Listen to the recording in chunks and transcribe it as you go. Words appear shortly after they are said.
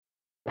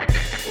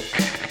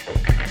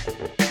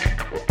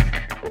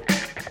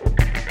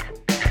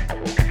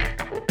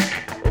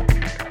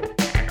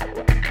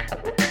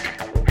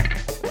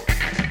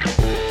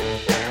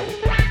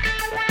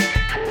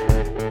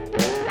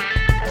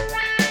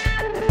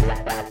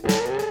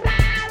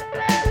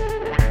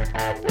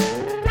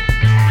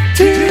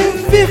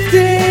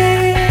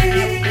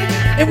lifting,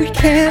 and we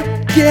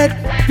can't get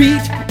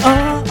beat.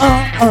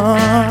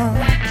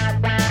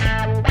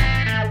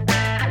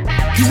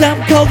 Cause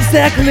I'm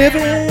cul-de-sac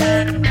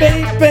living,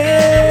 baby.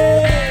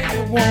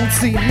 You won't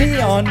see me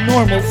on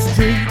normal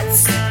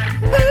streets.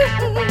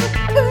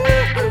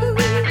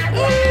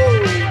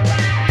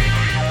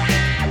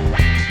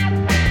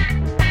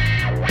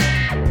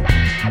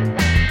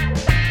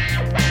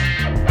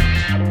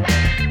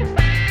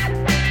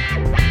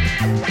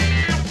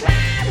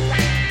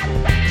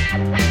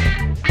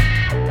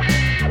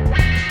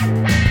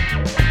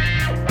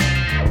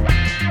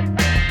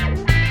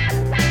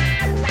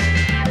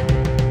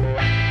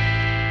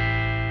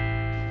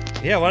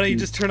 Yeah, why don't you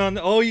just turn on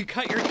the... Oh, you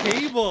cut your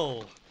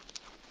cable!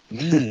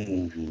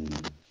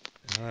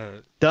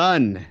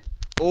 Done.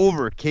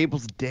 Over.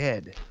 Cable's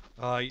dead.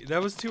 That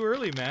was too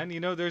early, man.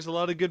 You know, there's a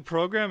lot of good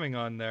programming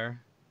on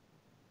there.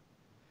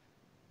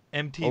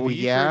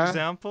 MTV, for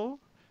example.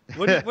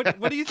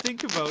 What do you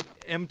think about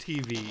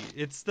MTV?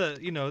 It's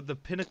the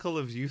pinnacle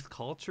of youth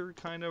culture,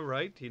 kind of,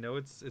 right? You know,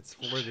 it's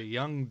for the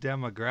young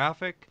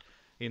demographic.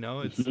 You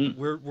know, it's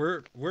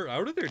we're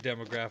out of their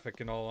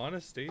demographic, in all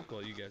honesty.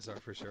 Well, you guys are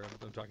for sure.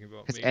 I'm talking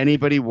about me. Has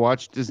anybody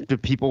watched? Do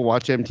people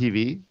watch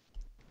MTV?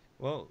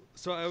 Well,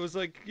 so I was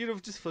like,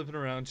 just flipping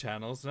around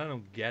channels, and I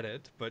don't get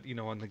it, but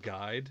on the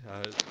guide,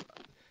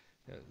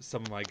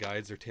 some of my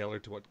guides are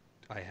tailored to what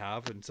I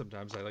have, and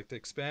sometimes I like to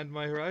expand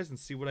my horizons,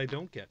 see what I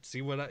don't get,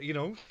 see what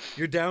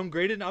you're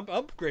downgraded, I'm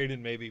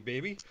upgraded, maybe,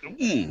 baby.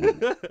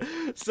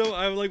 So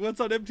I'm like, what's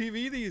on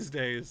MTV these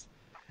days?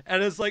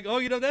 And it's like,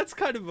 that's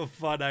kind of a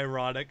fun,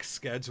 ironic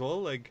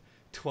schedule, like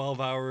 12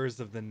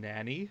 hours of The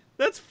Nanny.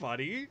 That's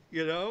funny,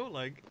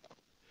 like,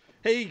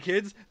 hey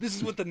kids, this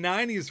is what the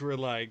 90s were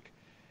like.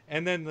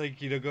 And then, like,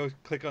 go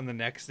click on the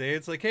next day.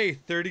 It's like, hey,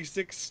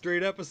 36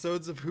 straight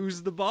episodes of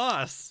Who's the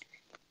Boss?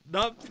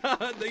 Not,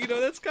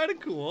 that's kind of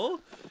cool.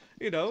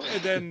 And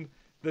then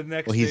the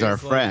next day. Well, he's our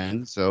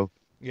friend, so.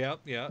 Yeah.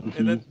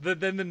 Mm-hmm.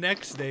 And then the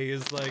next day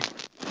is like,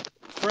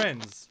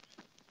 Friends.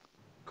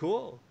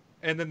 Cool.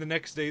 And then the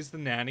next day is The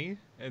Nanny.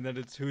 And then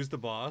it's Who's the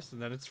Boss? And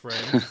then it's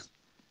Friends.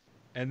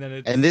 And then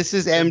it's. And this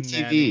is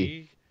MTV.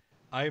 Nanny.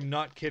 I am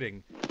not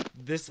kidding.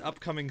 This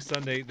upcoming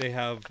Sunday, they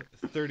have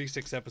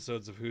 36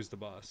 episodes of Who's the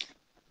Boss.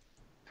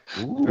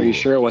 Ooh. Are you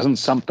sure it wasn't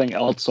something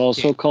else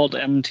also called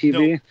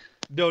MTV?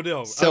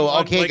 No. So,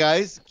 okay,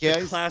 guys,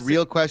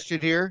 real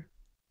question here.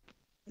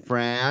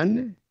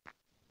 Fran,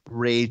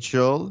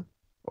 Rachel,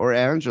 or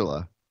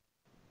Angela?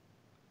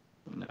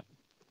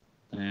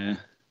 No.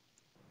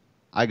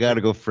 I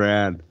gotta go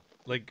Fran.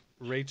 Like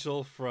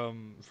Rachel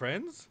from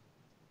Friends?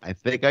 I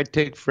think I'd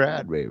take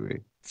Fran, baby.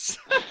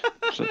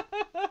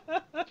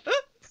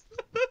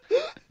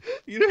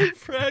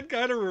 Fran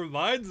kind of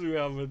reminds me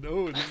of it.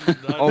 Oh, this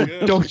is not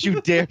good. Don't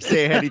you dare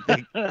say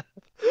anything.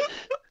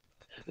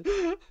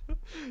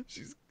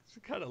 She's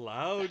kind of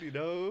loud, kind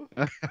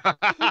of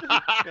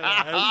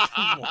has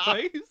some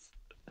voice.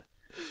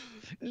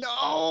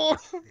 No!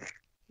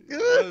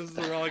 That was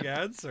the wrong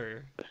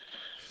answer.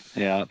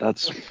 Yeah,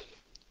 that's...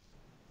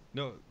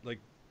 No, like,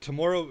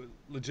 tomorrow,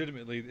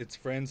 legitimately, it's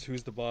Friends,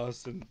 Who's the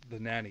Boss, and The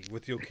Nanny,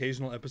 with the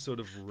occasional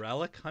episode of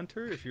Relic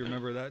Hunter, if you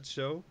remember that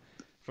show,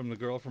 from the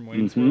girl from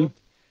Wayne's World,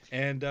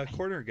 and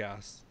Corner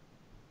Gas.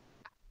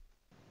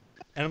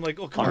 And I'm like,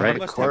 oh, come on, right, I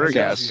must Corner have a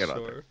Gas.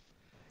 store.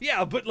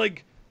 Yeah, but,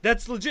 like,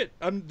 that's legit.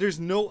 There's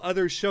no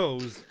other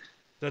shows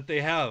that they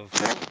have.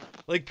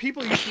 Like,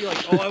 people used to be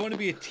like, oh, I want to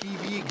be a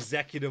TV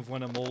executive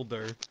when I'm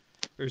older.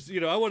 Or,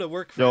 I want to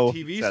work for a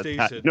TV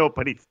station.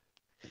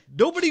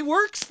 Nobody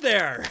works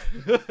there.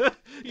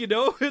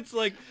 It's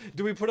like,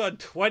 do we put on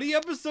 20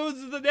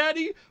 episodes of The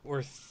Nanny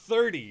or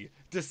 30?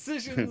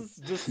 Decisions.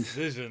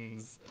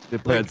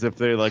 Depends if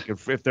they're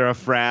if they're a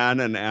Fran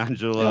and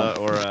Angela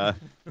or a...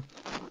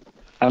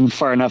 I'm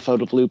far enough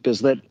out of loop. Is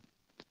that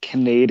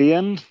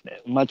Canadian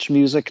Much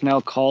Music now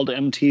called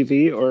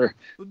MTV, or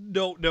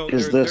no?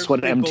 Is this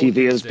what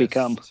MTV has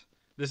become?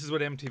 This is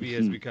what MTV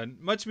has become.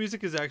 Much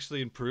Music has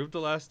actually improved the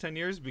last 10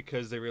 years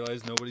because they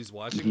realize nobody's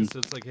watching. So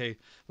it's like, hey,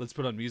 let's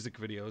put on music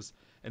videos.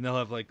 And they'll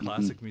have, like,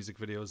 classic music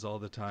videos all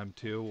the time,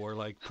 too. Or,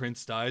 like,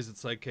 Prince dies.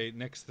 It's like, hey,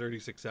 next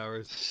 36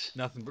 hours,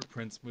 nothing but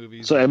Prince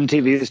movies. So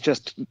MTV has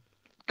just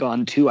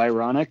gone too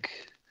ironic?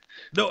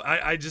 No,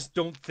 I just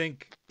don't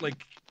think,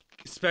 like,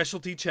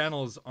 specialty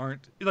channels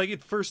aren't... Like,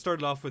 it first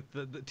started off with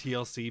the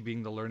TLC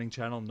being the learning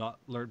channel, not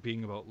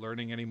being about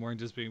learning anymore and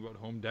just being about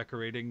home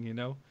decorating,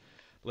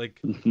 Like,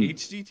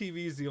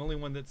 HGTV is the only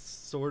one that's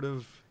sort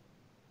of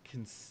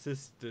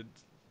consistent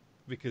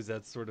because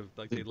that's sort of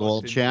like the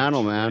gold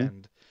channel,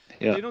 man.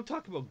 Yeah. They don't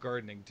talk about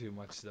gardening too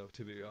much, though,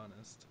 to be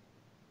honest.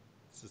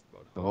 It's just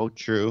about home. Oh,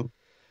 true.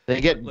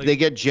 They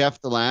get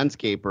Jeff the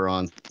landscaper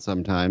on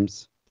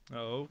sometimes.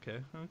 Oh, okay.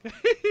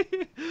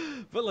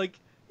 But like,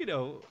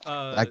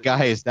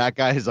 that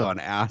guy is on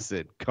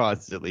acid,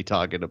 constantly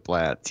talking to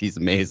plants. He's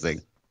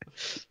amazing.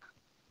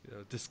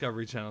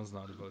 Discovery Channel's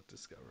not about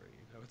discovery.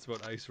 It's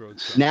about Ice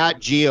Road. Nat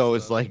Geo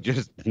is like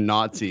just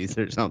Nazis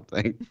or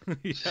something.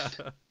 Yeah.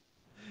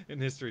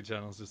 And History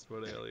Channel's just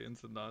about aliens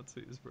and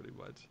Nazis, pretty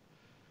much.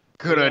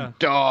 Could Yeah. a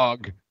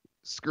dog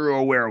screw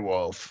a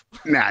werewolf?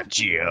 Not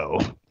Geo.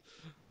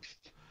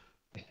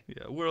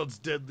 Yeah, world's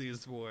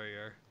deadliest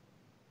warrior.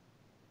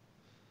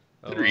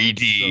 Oh, well,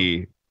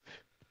 3D.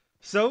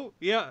 So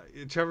yeah,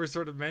 Trevor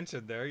sort of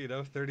mentioned there,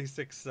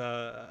 36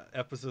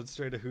 episodes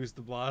straight of Who's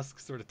the Boss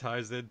sort of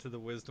ties into the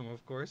wisdom,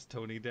 of course.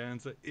 Tony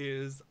Danza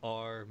is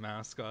our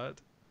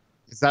mascot.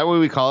 Is that what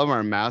we call him,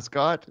 our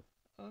mascot?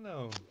 I don't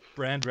know.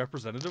 Brand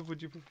representative,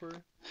 would you prefer?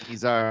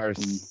 He's our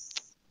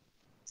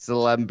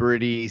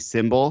celebrity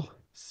symbol.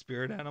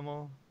 Spirit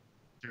animal?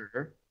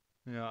 Sure.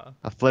 Yeah,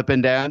 A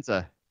flippin'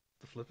 danza,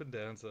 the Flippin'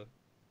 Danza.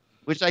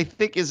 which I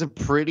think is a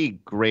pretty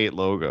great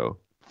logo.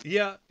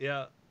 Yeah,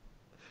 yeah.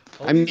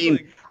 All I these, mean,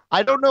 like-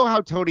 I don't know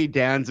how Tony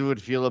Danza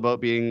would feel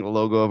about being the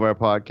logo of our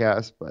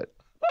podcast, but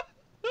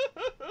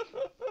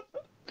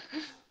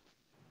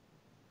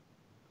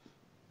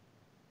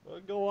Well,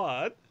 go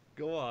on.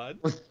 Go on.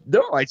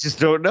 no, I just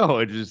don't know.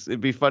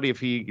 It'd be funny if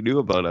he knew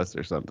about us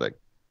or something.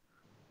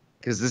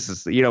 Because this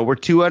is, we're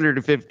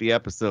 250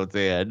 episodes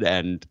in,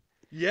 and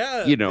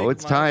Yeah. You know, big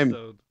it's time.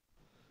 milestone.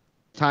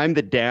 time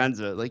that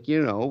Danza,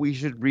 we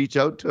should reach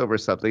out to him or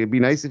something. It'd be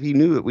nice if he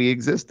knew that we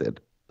existed.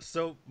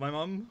 So my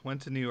mom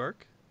went to New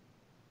York,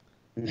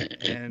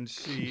 and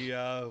she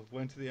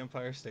went to the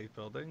Empire State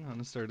Building on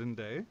a certain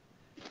day.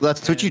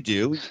 That's what you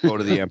do. You go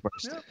to the Empire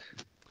State.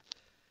 Yeah.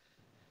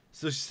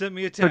 So she sent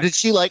me a So text. did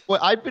she like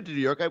what? I've been to New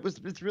York.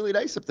 It's really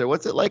nice up there.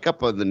 What's it like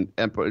up on the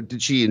Empire?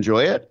 Did she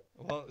enjoy it?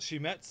 Well, she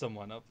met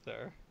someone up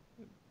there.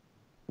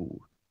 Ooh.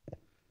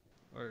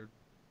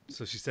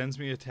 So she sends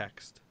me a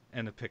text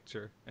and a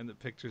picture, and the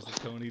picture's of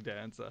Tony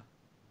Danza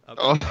up,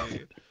 Oh.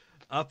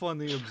 up on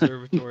the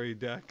observatory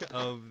deck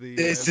of the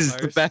This is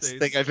Empire the best State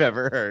thing I've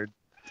ever heard.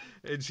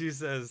 And she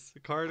says,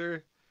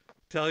 Carter,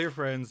 tell your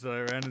friends that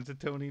I ran into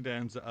Tony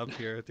Danza up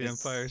here at the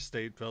Yes. Empire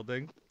State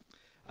Building.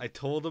 I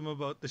told him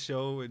about the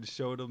show and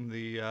showed him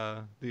the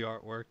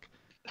artwork.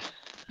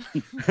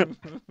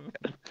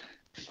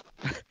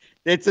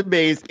 It's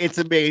amazing. It's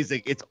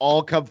amazing. It's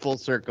all come full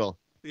circle.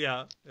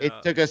 Yeah. It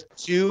took us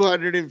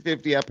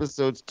 250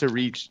 episodes to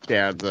reach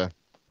Danza.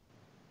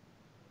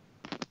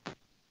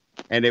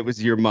 And it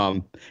was your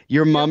mom.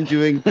 Your mom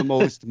doing the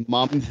most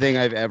mom thing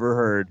I've ever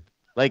heard.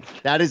 Like,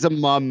 that is a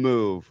mom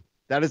move.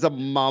 That is a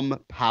mom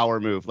power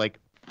move. Like,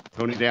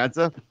 Tony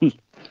Danza,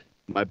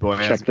 my boy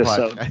has Check a this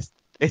out. podcast.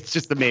 It's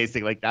just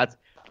amazing. Like,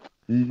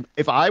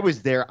 if I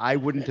was there, I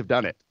wouldn't have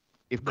done it.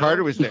 If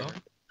Carter was there. No.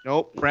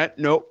 Nope, Brent,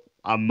 nope.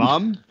 A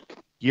mom?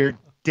 You're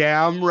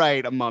damn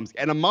right, a mom's.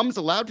 And a mom's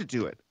allowed to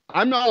do it.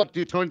 I'm not allowed to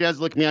do. Tony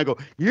Danza look at me and I go,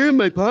 you're in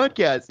my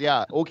podcast.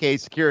 Yeah, okay,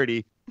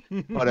 security.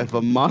 But if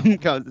a mom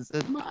comes and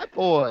says, my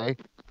boy,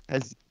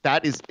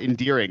 that is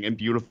endearing and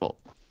beautiful.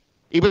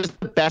 It was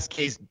the best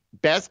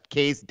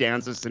case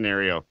Danza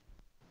scenario.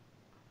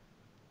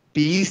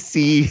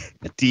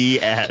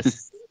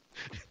 BCDS.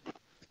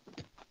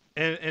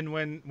 And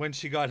when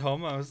she got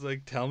home, I was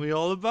like, tell me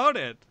all about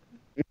it.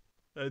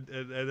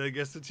 And I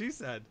guess what she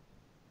said.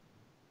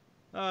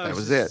 That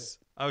was it.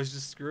 I was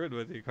just screwing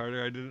with you,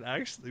 Carter. I didn't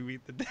actually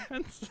meet the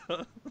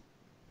Danza.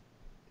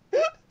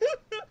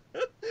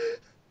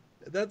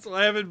 That's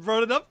why I haven't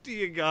brought it up to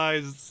you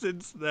guys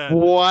since then.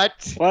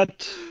 What?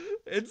 What?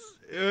 It's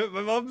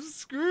my mom's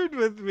screwed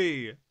with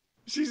me.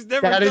 She's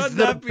never That done is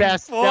the that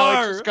best. before.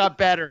 No, it just got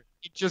better.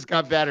 It just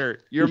got better.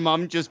 Your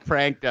mom just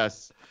pranked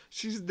us.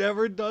 She's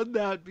never done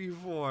that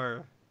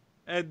before,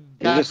 and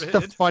That's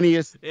the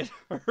funniest. it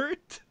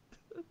hurt.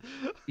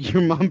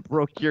 Your mom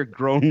broke your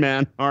grown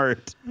man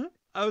heart.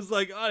 I was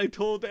like, I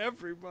told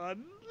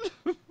everyone.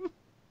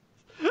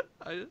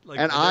 I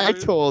I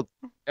told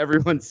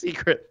everyone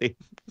secretly.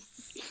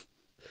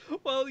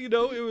 Well,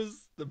 it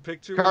was the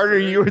picture. was Carter,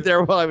 you were there.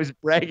 there while I was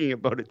bragging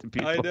about it to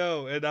people. I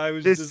know, and I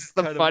was This just is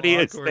the kind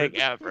funniest of awkward.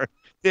 thing ever.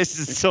 This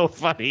is so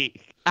funny.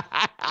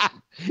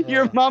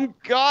 Your Uh. mom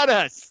got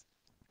us.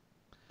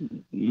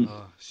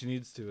 Oh, she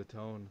needs to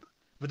atone.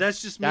 But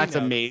that's just me. That's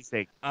now.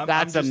 amazing. I'm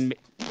That's just-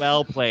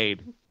 well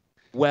played.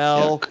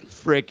 Well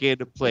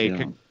freaking played.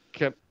 Yeah.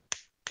 C-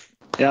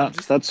 Yeah,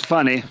 that's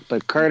funny.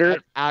 But Carter,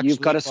 That's actually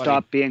you've got to funny.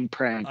 stop being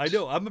pranked. I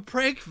know. I'm a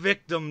prank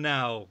victim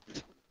now.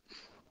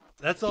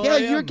 That's all. Yeah, I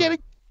you're am. getting.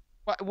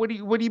 What do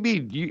you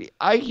mean?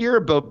 I hear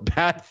about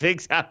bad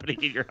things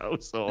happening in your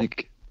household.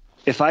 Like,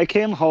 if I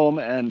came home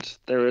and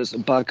there was a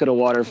bucket of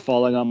water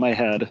falling on my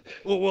head,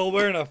 Well,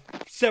 wearing a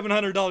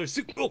 $700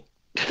 suit. Oh,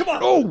 come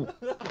on. Oh,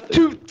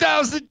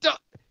 $2,000,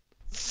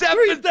 $3,000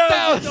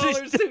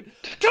 $7,000. suit.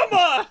 Come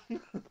on.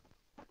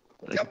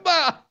 Come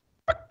on.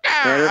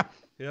 Carter,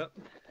 Yep.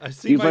 I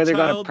see you've my either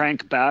got to child.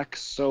 prank back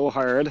so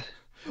hard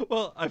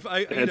Well,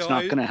 that it's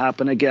not going to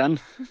happen again.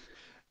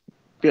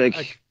 Be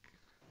like,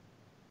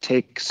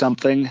 take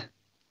something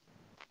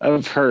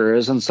of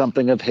hers and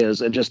something of his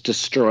and just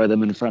destroy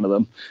them in front of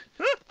them.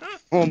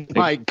 Oh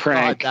my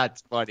Prank. God,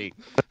 that's funny.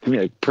 Be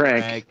like,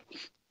 prank.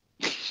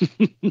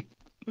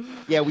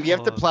 Yeah, we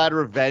have to Oh. plan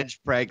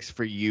revenge pranks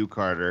for you,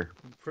 Carter,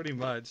 Pretty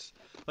much.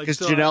 Like, because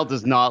so Janelle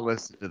does not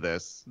listen to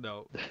this,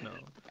 No, no.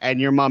 and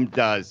your mom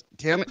does.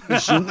 Damn it,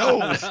 she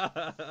knows.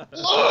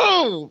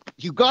 Oh,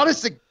 you got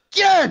us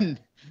again.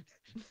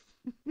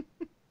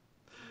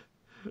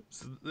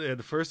 So, yeah,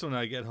 the first one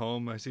I get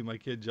home, I see my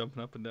kid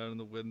jumping up and down in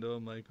the window.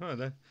 I'm like,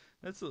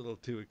 that's a little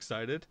too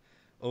excited.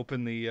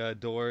 Open the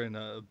door and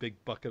a big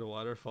bucket of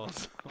water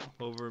falls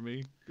over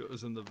me,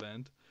 goes in the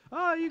vent.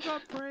 Ah, you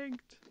got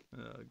pranked.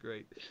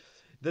 Great.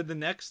 Then the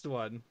next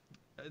one,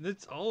 and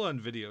it's all on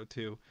video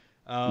too.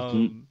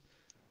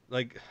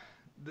 Like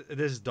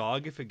this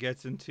dog, if it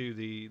gets into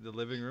the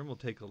living room, will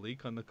take a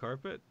leak on the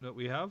carpet that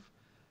we have.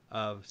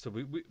 So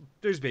we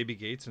there's baby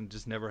gates and it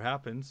just never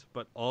happens.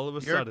 But all of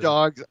a Your sudden,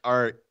 dogs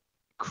are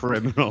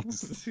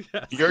criminals.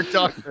 Yes.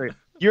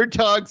 Your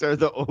dogs are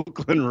the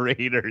Oakland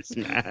Raiders,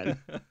 man.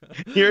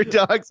 Your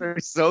dogs are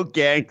so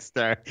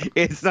gangster.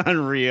 It's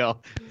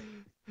unreal.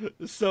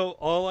 So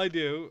all I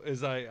do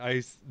is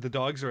the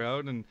dogs are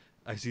out and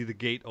I see the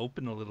gate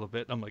open a little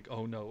bit. I'm like,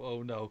 oh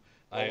no.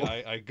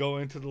 I go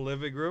into the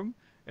living room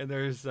and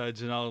there's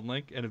Janelle and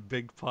Link and a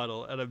big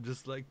puddle. And I'm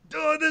just like,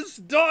 oh, this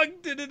dog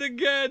did it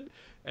again.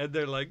 And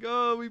they're like,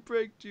 oh, we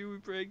pranked you.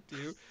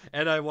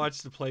 And I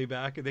watch the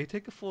playback and they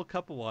take a full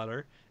cup of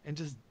water and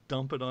just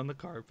dump it on the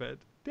carpet.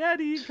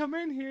 Daddy, come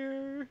in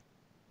here.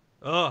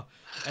 Oh,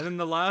 and then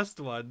the last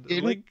one,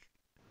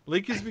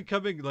 Link is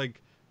becoming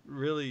like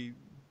really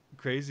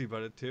crazy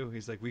about it too.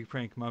 He's like, we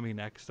prank mommy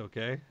next,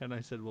 okay? And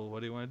I said, well, what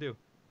do you want to do?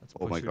 Let's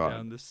push her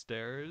down the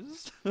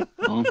stairs.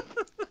 Oh,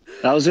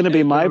 that was going to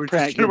be my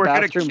prank. Your we're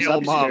gonna bathroom's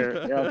kill Mom.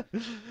 upstairs. Yeah.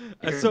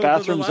 Your So the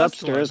bathroom's last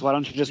upstairs. one- Why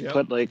don't you just Yep.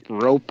 put like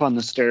rope on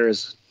the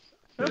stairs?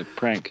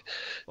 Prank.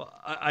 Well,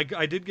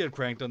 I did get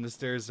pranked on the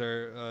stairs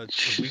there a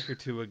week or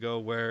two ago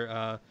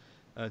where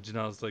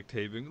Janelle's like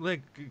taping,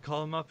 like,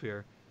 call him up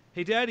here.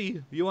 Hey,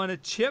 Daddy, you want a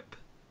chip?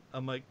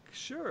 I'm like,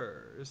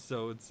 sure.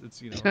 So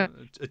it's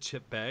a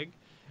chip bag,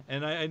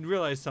 and I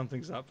realized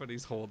something's up, and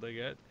he's holding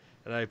it,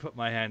 and I put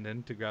my hand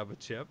in to grab a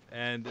chip,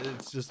 and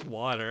it's just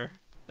water,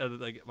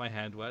 and I get my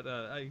hand wet.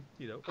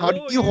 How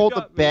do you hold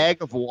a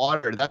bag of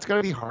water? That's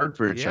gotta be hard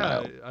for a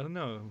child. I don't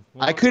know.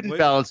 I couldn't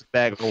balance a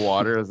bag of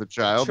water as a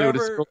child. It would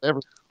have Trevor- spilled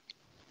everything.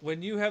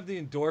 When you have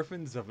the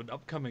endorphins of an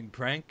upcoming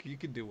prank, you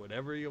can do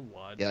whatever you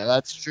want. Yeah,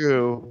 that's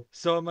true.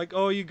 So I'm like,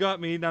 oh, you got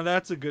me. Now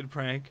that's a good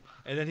prank.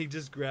 And then he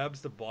just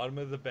grabs the bottom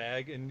of the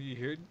bag, and you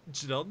hear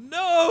Janelle,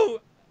 no!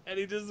 And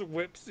he just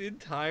whips the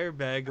entire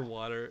bag of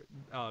water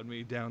on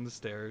me down the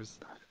stairs.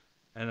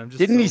 And I'm just.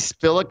 Didn't he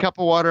spill a cup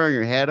of water on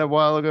your head a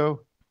while ago?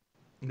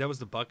 That was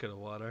the bucket of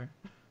water.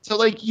 So,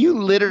 like,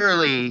 you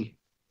literally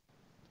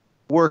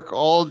work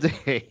all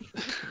day,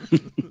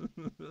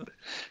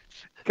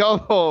 go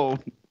home,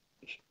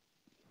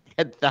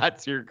 and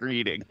that's your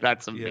greeting.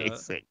 That's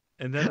amazing.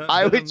 And then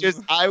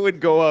I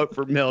would go out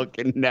for milk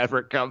and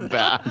never come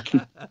back.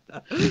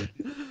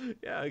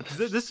 Yeah,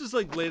 because this was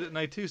like late at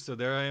night too. So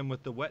there I am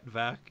with the wet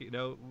vac,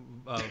 vacuuming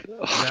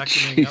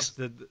jeez.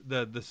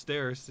 up the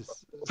stairs.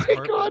 This Oh my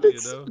carpet, God,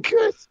 it's so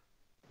good.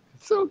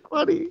 It's so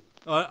funny.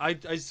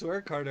 I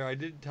swear, Carter, I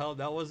didn't tell.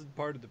 That wasn't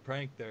part of the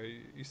prank. There,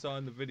 you saw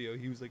in the video.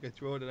 He was like, I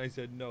throw it, and I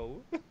said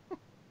no.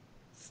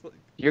 It's like...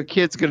 Your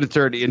kid's gonna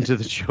turn into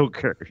the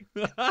Joker.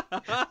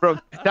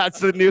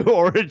 That's the new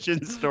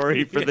origin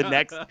story for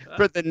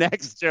the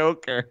next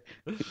Joker.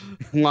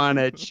 Want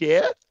a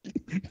chip?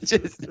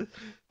 Just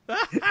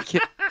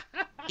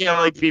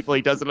killing people.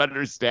 He doesn't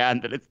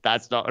understand that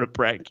that's not what a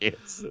prank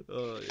is.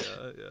 Oh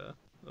yeah.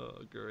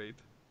 Oh great.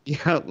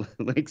 Yeah,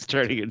 Link's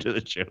turning into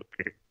the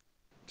Joker.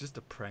 Just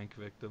a prank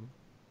victim.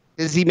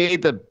 Has he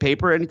made the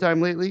paper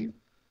anytime lately?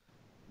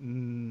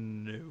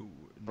 No.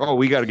 Oh,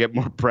 we got to get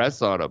more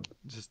press on him.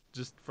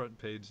 Just front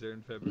page there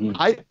in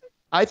February.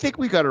 I think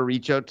we got to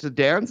reach out to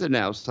Danza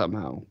now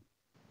somehow.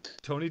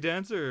 Tony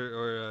Dancer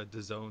or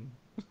DAZN?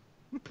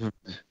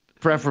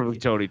 Preferably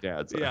Tony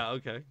Danza. Yeah.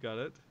 Okay. Got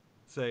it.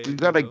 Say. We've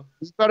got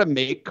to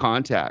make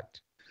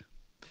contact.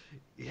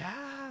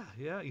 Yeah.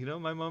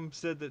 My mom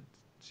said that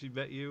she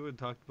met you and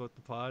talked about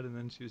the pod, and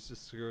then she was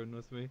just screwing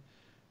with me.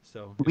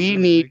 So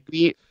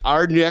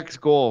our next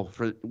goal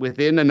for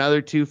within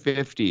another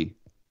 250.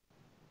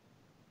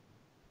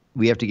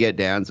 We have to get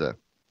Danza.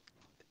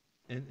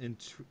 And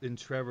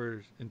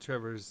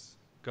Trevor's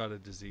got a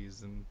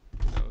disease, and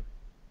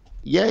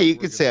yeah, you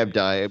could say I'm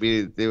dying. I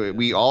mean,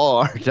 we all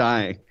are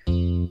dying.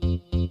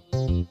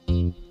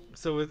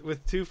 So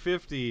with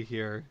 250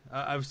 here,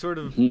 I've sort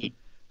of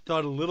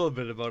thought a little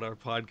bit about our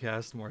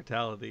podcast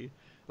mortality.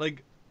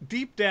 Like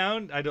deep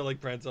down, I know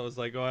like Brent's always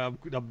like, oh,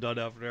 I'm done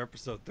after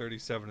episode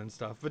 37 and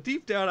stuff. But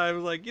deep down, I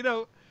was like,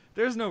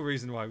 there's no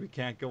reason why we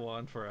can't go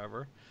on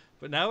forever.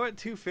 But now at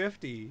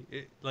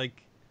 250,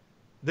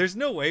 there's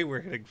no way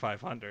we're hitting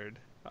 500.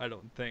 I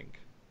don't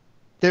think.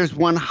 There's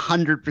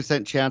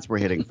 100% chance we're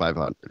hitting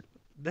 500.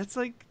 That's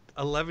like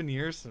 11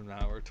 years from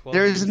now or 12.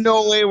 There's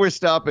no way we're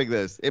stopping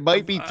this. It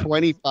might be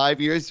 25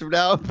 years from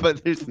now,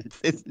 but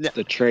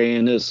The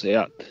train is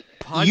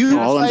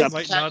Podcasts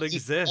might not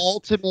exist.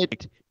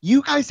 Ultimate.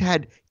 You guys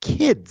had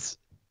kids.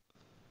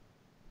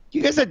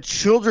 You guys had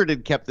children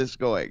and kept this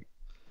going.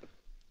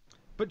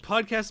 But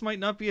podcasts might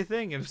not be a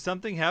thing. And if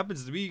something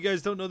happens to me, you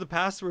guys don't know the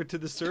password to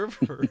the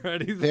server or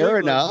anything. Fair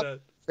enough.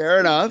 Like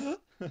Fair enough.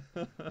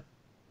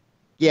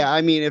 Yeah,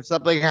 I mean, if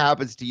something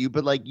happens to you,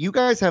 but like you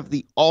guys have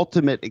the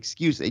ultimate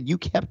excuse and you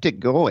kept it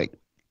going.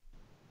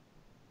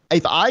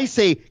 If I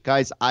say,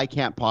 guys, I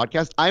can't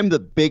podcast, I'm the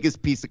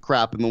biggest piece of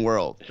crap in the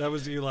world. That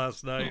was you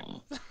last night.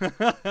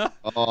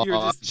 Oh, You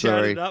were just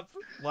sorry. chatting up,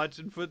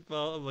 watching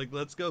football. I'm like,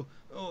 let's go.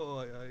 Oh,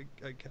 I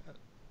can't.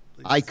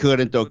 Please. I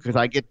couldn't though because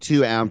I get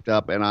too amped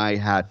up and I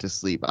had to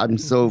sleep. I'm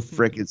so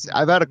freaking.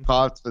 I've had a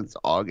cough since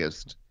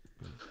August.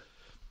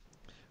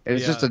 And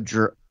it's just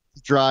a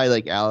dry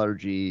like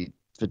allergy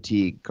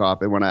fatigue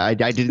cough. And when I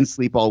didn't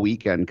sleep all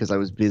weekend because I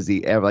was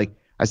busy. Like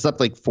I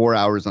slept like 4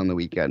 hours on the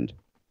weekend,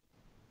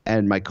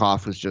 and my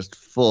cough was just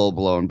full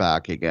blown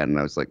back again. And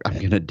I was like, I'm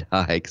gonna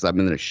die because I'm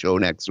in a show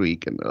next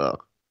week. And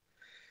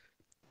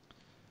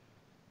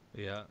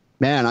yeah,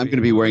 man, I'm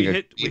gonna be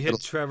wearing we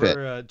hit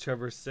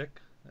Trevor's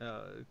sick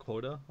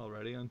quota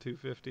already on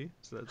 250,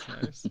 so that's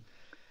nice.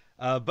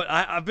 But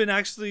I've been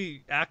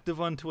actually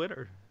active on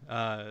Twitter,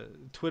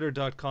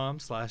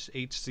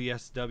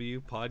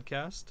 twitter.com/HCSW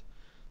podcast.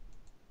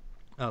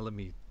 Let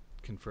me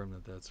confirm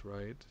that that's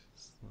right.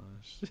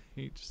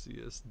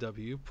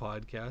 /HCSW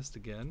podcast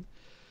again.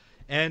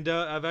 And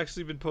I've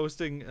actually been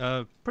posting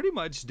pretty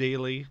much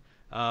daily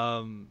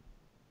retro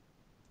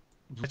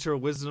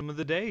wisdom of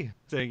the day,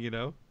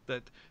 saying,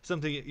 that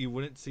something you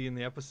wouldn't see in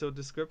the episode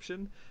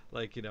description,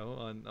 like,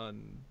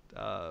 on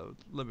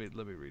let me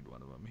read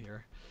one of them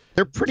here.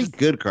 They're pretty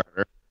good,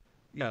 Carter.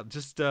 Yeah,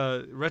 just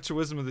retro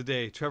wisdom of the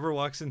day. Trevor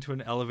walks into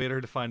an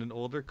elevator to find an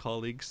older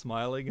colleague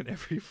smiling in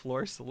every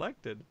floor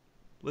selected.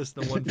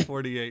 Listen to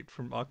 148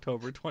 from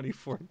October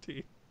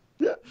 2014.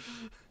 Yeah.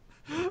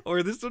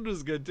 Or this one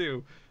was good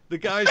too. The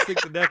guys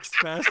think the next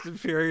Fast and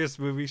Furious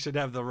movie should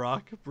have The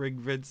Rock bring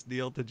Vince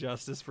Neil to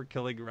justice for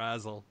killing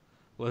Razzle.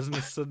 Wasn't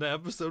this in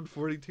episode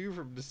 42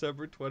 from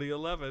December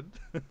 2011?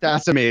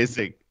 That's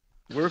amazing.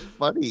 We're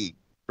funny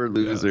for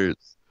losers.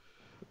 Yeah.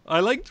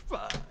 I liked,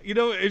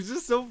 it's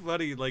just so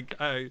funny. Like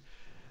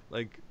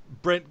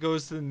Brent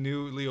goes to the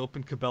newly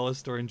opened Cabela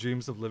store and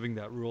dreams of living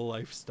that rural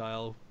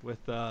lifestyle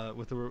with a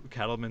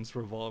cattleman's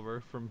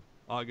revolver from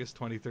August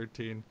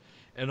 2013,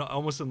 and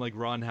almost in like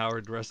Ron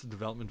Howard Arrested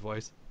Development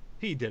voice.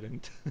 He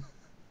didn't.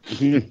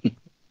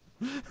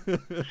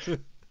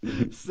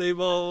 Same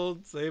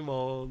old.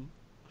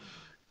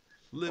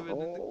 Living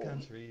in the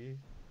country.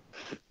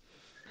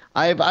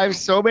 I have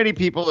so many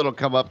people that'll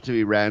come up to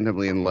me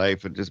randomly in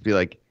life and just be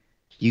like,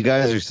 "You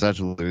guys are such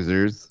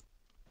losers."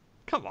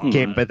 Come on.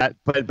 Okay, but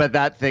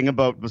that thing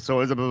about was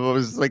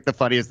like the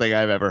funniest thing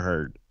I've ever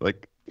heard.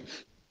 Like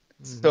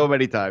so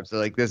many times. They're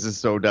like, "This is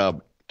so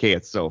dumb." Okay,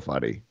 it's so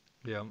funny.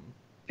 Yeah.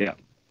 Yeah.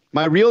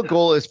 My real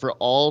goal is for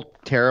all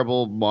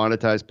terrible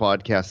monetized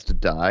podcasts to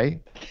die,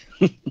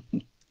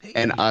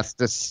 and us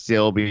to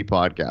still be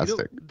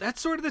podcasting. That's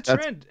sort of the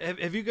trend.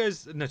 Have you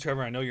guys? No,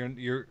 Trevor, I know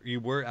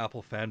you were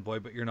Apple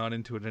fanboy, but you're not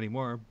into it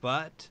anymore.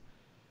 But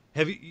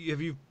have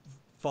you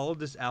followed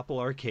this Apple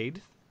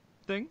Arcade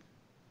thing?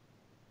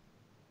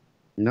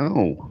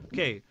 No.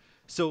 Okay,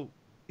 so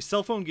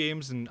cell phone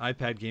games and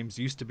iPad games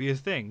used to be a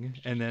thing,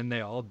 and then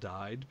they all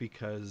died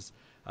because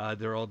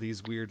there are all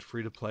these weird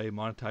free-to-play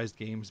monetized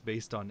games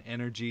based on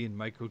energy and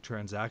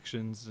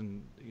microtransactions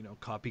and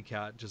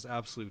copycat, just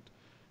absolute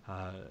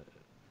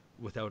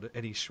without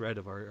any shred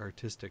of our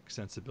artistic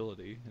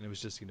sensibility. And it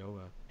was just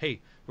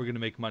hey, we're gonna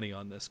make money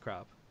on this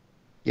crap.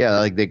 Yeah,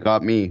 like they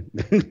got me.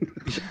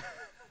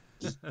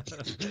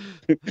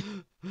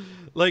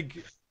 Like,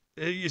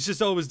 it's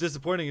just always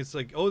disappointing. It's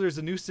like, oh, there's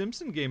a new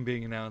Simpson game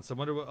being announced. I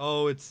wonder what.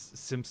 Oh, it's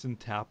Simpson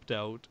tapped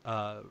out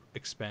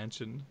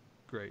expansion.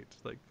 Great,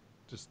 like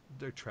just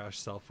their trash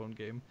cell phone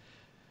game.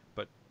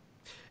 But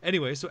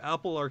anyway, so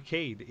Apple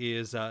Arcade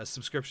is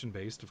subscription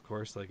based, of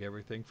course, like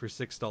everything, for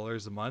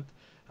 $6 a month,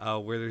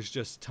 where there's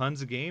just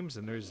tons of games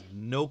and there's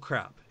no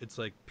crap. It's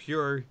like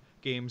pure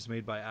games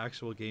made by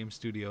actual game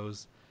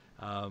studios.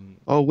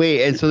 Oh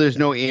wait, and so there's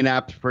no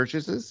in-app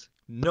purchases?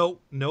 No,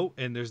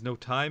 and there's no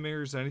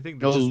timers or anything.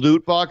 No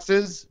loot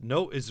boxes?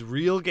 No, it's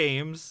real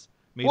games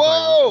made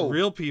Whoa! by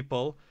real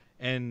people,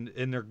 and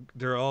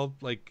they're all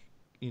like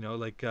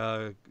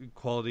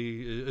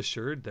quality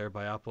assured there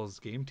by Apple's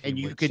game team. And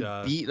you which,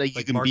 can beat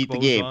you can Mark beat the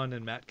Bozon game.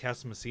 And Matt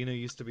Casamassina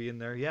used to be in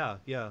there. Yeah.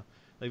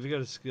 Like we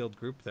got a skilled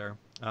group there.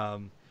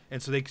 And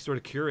so they sort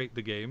of curate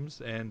the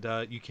games, and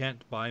you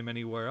can't buy them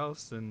anywhere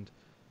else. And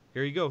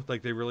here you go.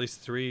 Like they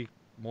released 3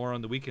 more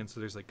on the weekend, so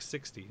there's like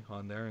 60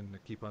 on there, and they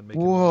keep on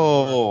making more.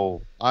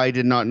 Whoa! I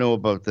did not know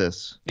about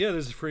this. Yeah,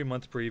 there's a free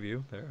month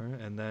preview there,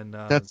 and then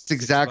that's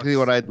exactly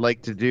what I'd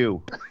like to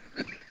do.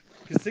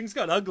 Because things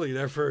got ugly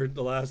there for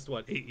the last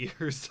 8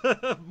 years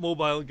of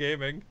mobile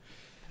gaming.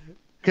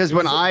 Because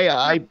when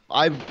I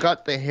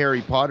got the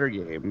Harry Potter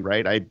game,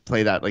 right? I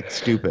play that like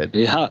stupid.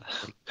 Yeah.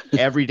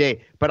 Every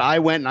day. But I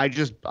went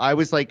and I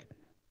was like,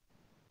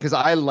 because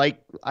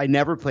I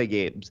never play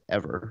games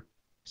ever.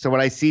 So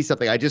when I see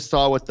something, I just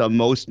saw what the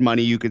most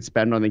money you could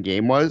spend on the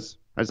game was.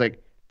 I was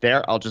like,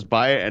 there, I'll just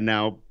buy it. And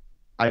now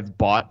I've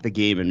bought the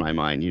game in my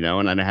mind,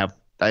 and I have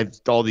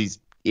all these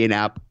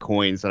in-app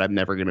coins that I'm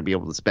never going to be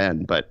able to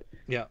spend. But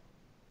yeah,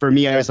 for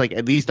me, I was like,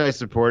 at least I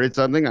supported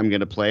something. I'm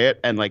going to play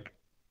it. And like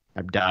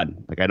I'm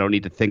done. Like I don't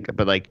need to think.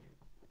 But like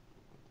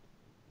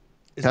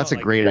It's that's not a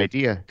like great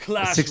idea.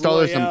 Clash $6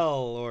 Royale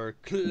or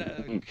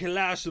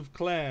Clash of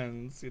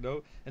Clans,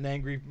 an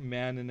angry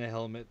man in a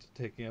helmet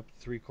taking up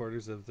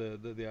 3/4 of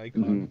the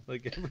icon. Mhm.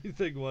 Like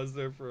everything was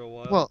there for a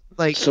while. Well,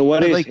 like So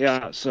what but, is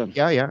like so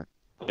yeah.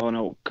 oh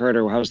no,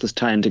 Carter, how's this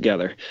tying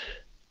together?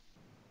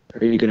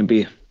 Are you gonna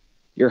be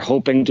you're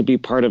hoping to be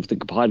part of the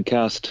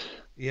podcast?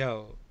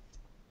 Yeah.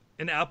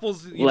 And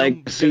Apple's, Like,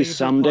 getting see, into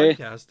someday?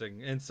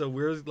 podcasting. And so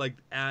we're like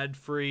ad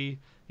free,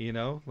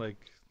 like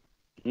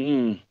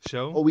Mm.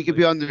 show. Oh, we could like,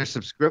 be on their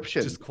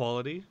subscription. just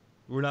quality.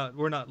 We're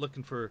not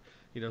looking for,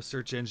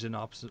 search engine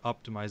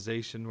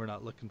optimization. We're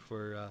not looking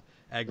for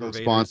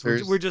aggravators.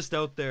 sponsors. We're just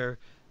out there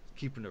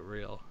keeping it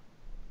real,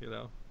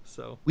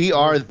 So We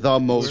are the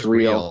most We're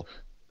real. real.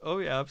 oh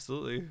yeah,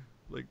 absolutely.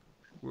 Like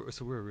we're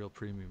a real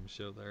premium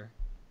show there.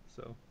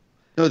 So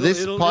No,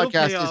 this it'll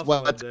podcast pay is off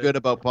one what's day. good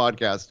about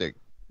podcasting.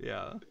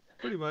 yeah,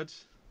 pretty much.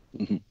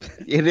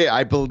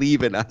 I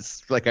believe in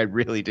us, like I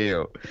really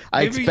do.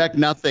 I Maybe- expect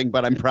nothing,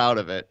 but I'm proud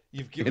of it.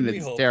 You've given And me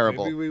it's hope.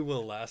 terrible. Maybe we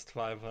will last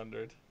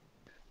 500.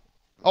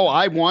 Oh,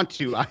 I want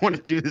to. I want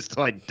to do this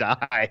till I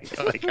die.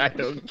 Like I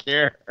don't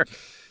care.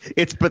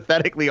 It's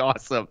pathetically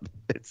awesome.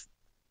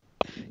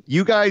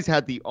 You guys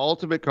had the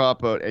ultimate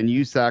cop out, and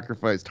you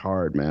sacrificed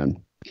hard,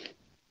 man.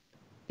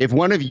 If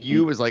one of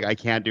you was like, I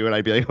can't do it,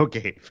 I'd be like,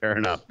 okay, fair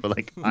enough. But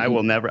like, I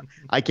will never.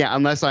 I can't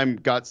unless I'm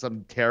got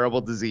some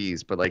terrible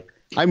disease. But like,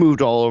 I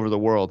moved all over the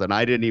world, and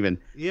I didn't even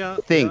Yeah.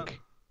 think.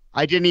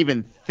 I didn't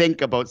even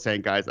think about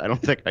saying, guys, I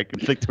don't think I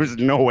could. Like, there was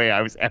no way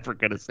I was ever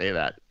gonna say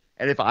that.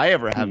 And if I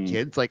ever have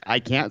kids, like, I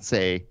can't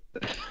say,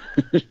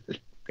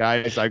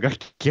 guys, I got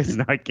kids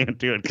now. I can't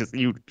do it because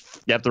you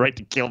have the right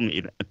to kill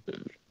me.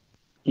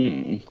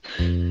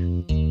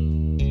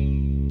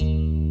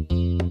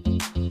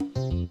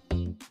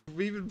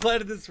 We've been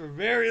planning this for a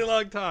very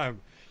long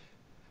time.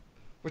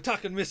 We're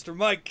talking Mr.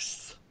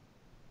 Mike's.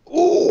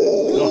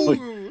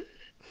 Ooh!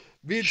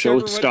 Me and Trevor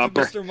went to Showstopper.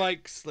 Mr.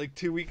 Mike's like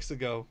 2 weeks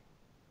ago.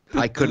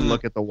 I couldn't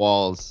look at the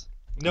walls.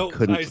 No,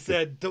 couldn't I look at-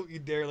 said, don't you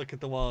dare look at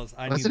the walls.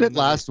 Wasn't it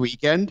last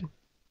weekend?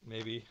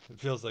 Maybe. It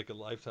feels like a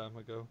lifetime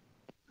ago.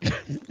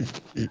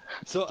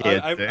 So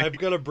Can't I've say.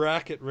 got a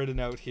bracket written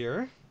out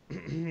here.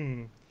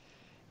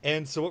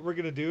 And so what we're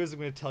going to do is I'm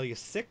going to tell you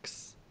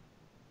 6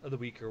 of the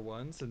weaker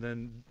ones, and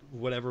then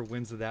whatever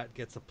wins of that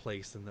gets a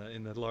place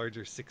in the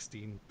larger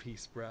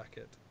 16-piece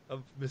bracket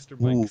of Mr.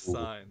 Mike's Ooh.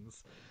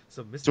 signs.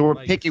 So Mr. So we're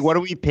Mike's, picking. What are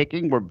we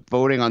picking? We're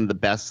voting on the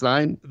best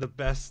sign. the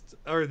best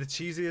or the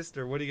cheesiest,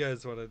 or what do you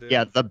guys want to do?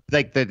 Yeah,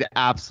 the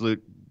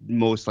absolute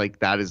most, like,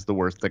 that is the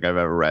worst thing I've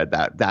ever read.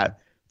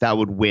 That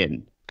would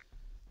win.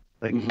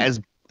 Like, Mhm. as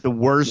the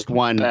worst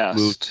one Best.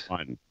 moves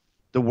on.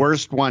 The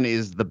worst one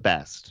is the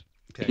best.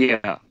 Okay.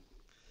 Yeah.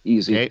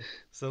 Easy. Okay.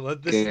 So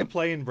this is Okay. the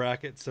playing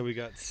bracket. So we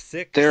got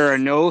 6. There are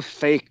no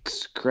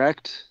fakes,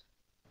 correct?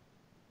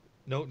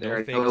 no there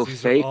are fakes. no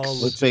These fakes. are all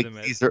Looks like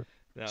legitimate. these are.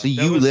 No, So that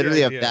you was the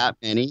literally have idea. that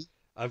many?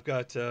 I've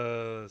got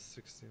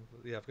 16.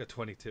 Yeah, I've got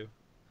 22.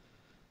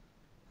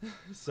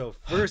 So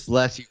first,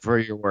 Bless you for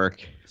your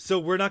work. so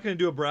we're not going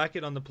to do a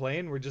bracket on the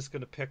plane. We're just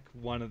going to pick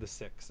one of the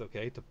 6,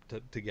 okay,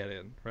 to get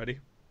in. Ready?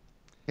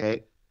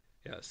 Okay.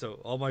 Yeah. So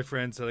all my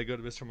friends that I go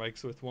to Mr.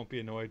 Mike's with won't be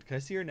annoyed. Can I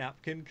see your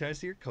napkin? Can I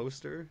see your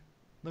coaster?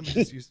 Let me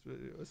just use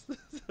videos.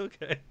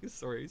 Okay.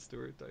 Sorry,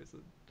 Stuart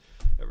Tyson.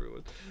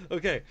 Everyone.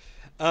 Okay.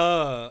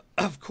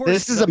 Of course.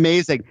 This is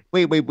amazing.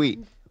 Wait.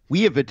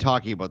 We have been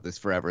talking about this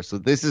forever, so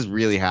this is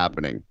really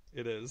happening.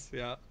 It is.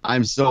 Yeah.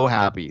 I'm so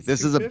happy. It's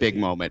This is a big 250.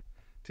 moment.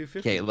 250.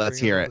 Okay, let's bring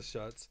in hear all it. the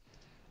shots.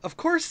 Of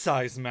course,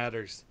 size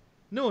matters.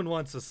 No one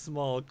wants a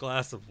small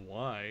glass of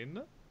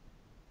wine.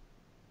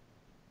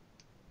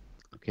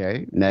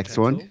 Okay, next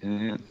one. Pencil.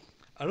 Yeah.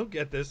 I don't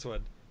get this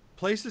one.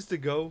 Places to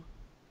go,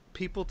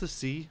 people to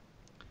see,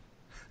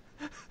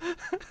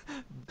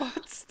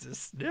 butts to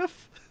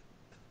sniff.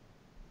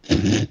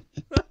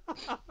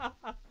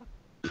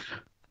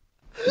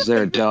 Is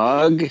there a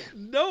dog?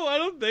 No, I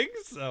don't think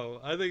so.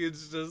 I think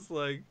it's just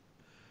like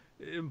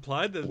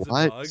implied that it's a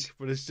What? dog,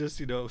 but it's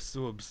just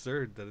so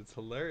absurd that it's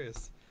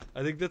hilarious.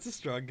 I think that's a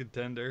strong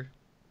contender.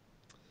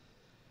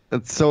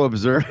 That's so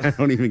absurd. I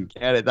don't even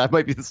get it. That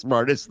might be the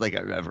smartest thing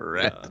I've ever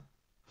read. Yeah.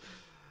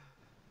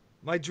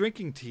 My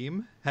drinking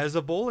team has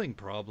a bowling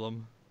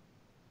problem.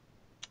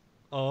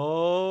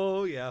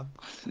 Oh yeah,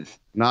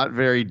 Not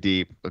very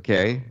deep.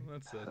 Okay.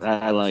 that's it.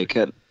 I like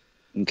it.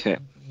 Okay.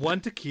 1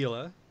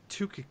 tequila,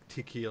 2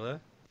 tequila,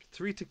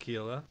 3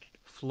 tequila,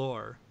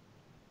 floor.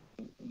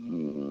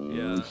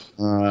 Yeah,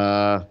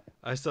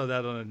 I saw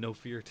that on a No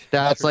Fear.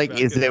 That's t-shirt like, back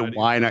is in it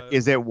 95.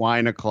 is it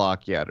wine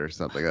o'clock yet or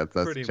something? That's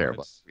Pretty terrible.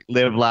 much.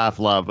 Live, laugh,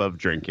 love of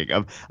drinking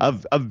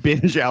of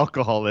binge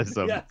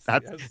alcoholism. Yes,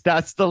 that's yes.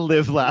 that's the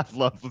live, laugh,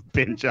 love of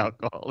binge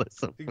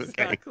alcoholism. Okay.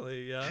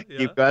 Exactly. Yeah.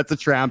 That's a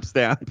tramp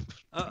stamp.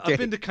 I've Okay.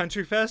 been to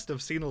Country Fest.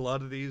 I've seen a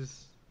lot of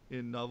these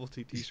in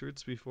novelty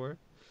T-shirts before.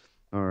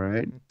 All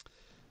right.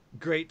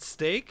 Great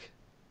steak,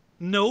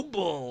 no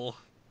bull.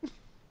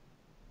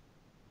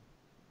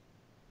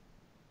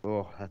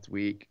 Oh, that's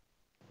weak.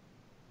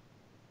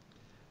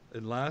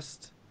 And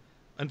last,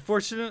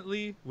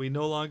 Unfortunately, we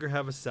no longer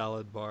have a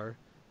salad bar,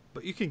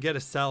 but you can get a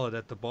salad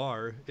at the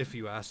bar if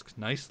you ask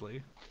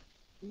nicely.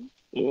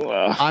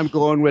 I'm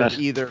going with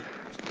either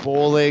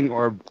bowling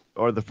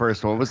or the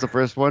first one. What was the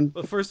first one?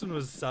 The first one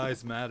was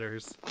size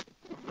matters.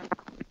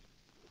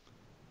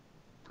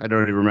 I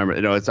don't even remember.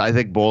 No, I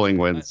think bowling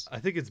wins. I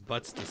think it's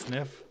butts to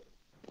sniff.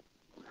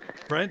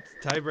 Brent,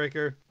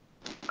 tiebreaker.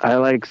 I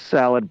like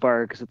salad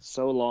bar because it's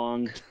so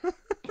long,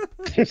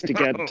 just to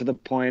get to the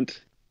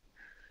point.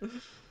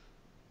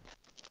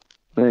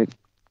 Like,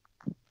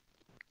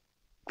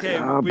 Okay,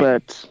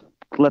 but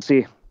let's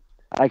see.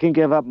 I can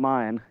give up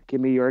mine. Give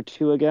me your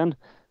two again.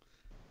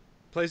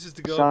 places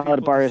to go. Salad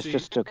people bar to is see,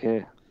 just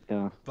okay.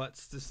 Yeah.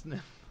 butts to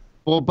sniff.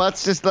 Well,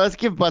 let's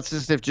give butts to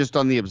sniff just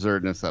on the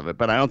absurdness of it,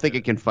 but I don't think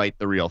it can fight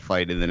the real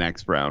fight in the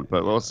next round.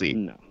 But we'll see.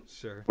 No.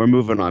 Sure. We're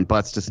moving on.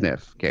 Butts to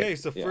sniff. Okay, Okay.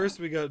 so Yeah. first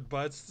we got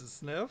butts to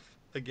sniff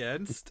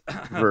against.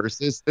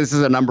 Versus. This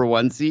is a number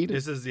 1 seed.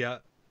 This is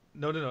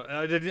No.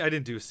 I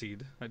didn't do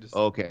seed. I just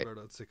Okay. wrote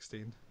out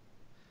 16.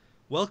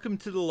 Welcome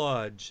to the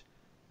lodge.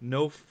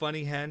 No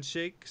funny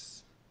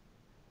handshakes.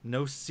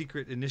 No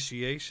secret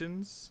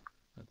initiations.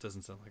 That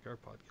doesn't sound like our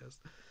podcast.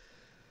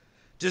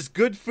 Just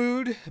good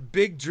food,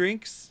 big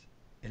drinks,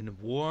 and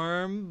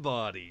warm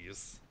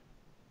bodies.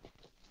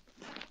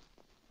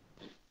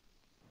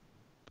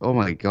 Oh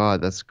my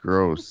god, that's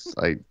gross.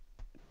 I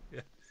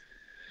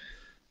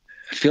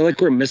feel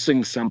like we're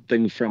missing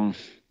something from.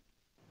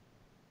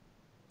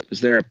 Is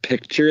there a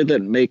picture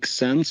that makes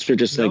sense for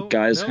just No, like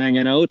guys no.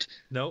 hanging out?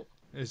 No,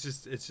 it's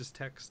just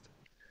text.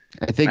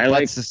 I think I butts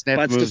like to sniff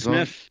butts to moves on.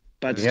 sniff.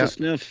 Butts Yeah. to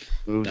sniff.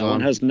 Moves That one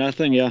on. has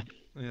nothing. Yeah.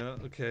 Yeah,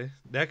 okay.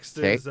 Next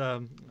Okay. is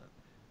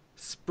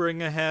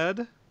spring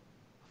ahead,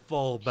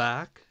 fall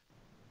back,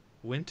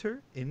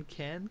 winter in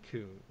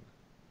Cancun.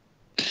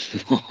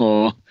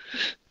 Oh,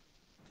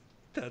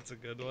 That's a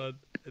good one.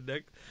 And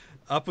next,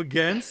 up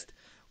against,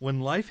 when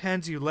life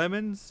hands you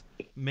lemons,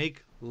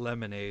 make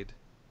lemonade.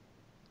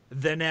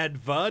 Then add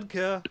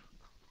vodka.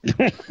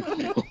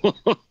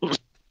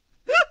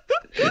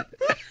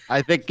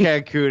 I think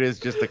Cancun is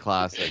just a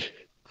classic.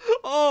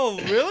 Oh,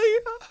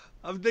 really?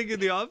 I'm thinking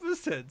the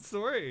opposite.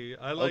 Sorry.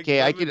 I like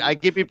Okay, I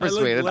can be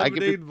persuaded. I like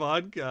lemonade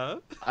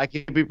vodka. I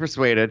can be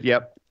persuaded.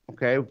 Yep.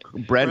 Okay.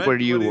 Brent, what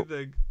do you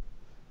think?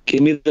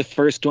 give me the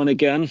first one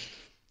again.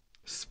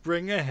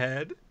 Spring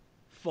ahead,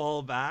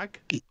 fall back,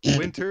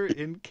 winter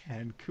in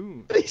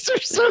Cancun. These are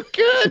so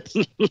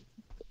good.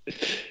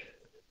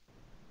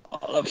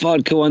 Oh, the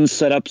vodka one's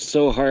set up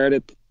so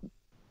hard.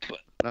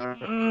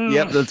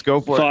 Yep, let's go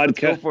for it. Let's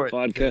Vodka. go for it.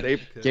 Vodka.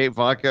 Okay,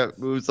 vodka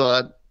moves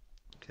on.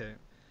 Okay.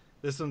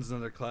 This one's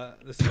another class.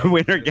 The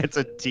winner gets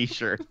a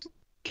t-shirt.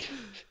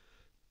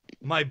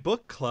 My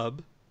book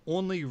club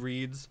only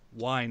reads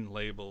wine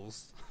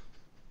labels.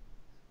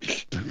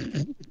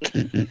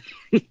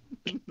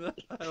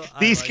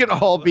 These can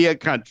all be a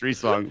country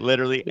song.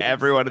 Literally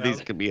every one of these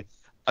could be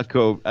a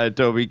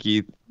Toby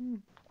Keith.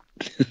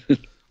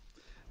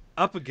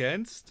 Up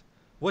against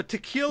what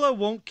tequila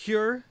won't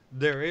cure,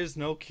 there is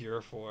no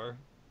cure for.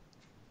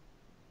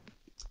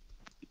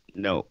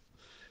 No.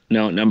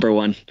 No, number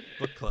one.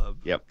 Book club.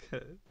 Yep.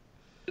 Okay.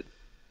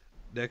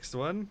 Next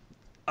one.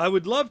 I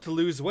would love to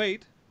lose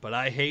weight, but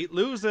I hate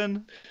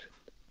losing.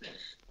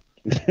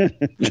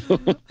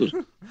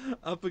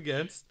 Up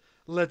against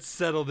let's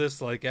settle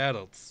this like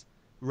adults.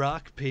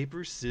 Rock,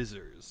 paper,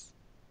 scissors.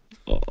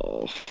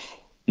 Oh,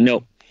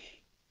 no.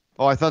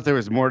 Oh, I thought there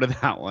was more to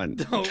that one.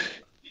 No.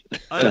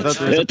 I thought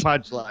there was a it.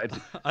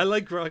 punchline. I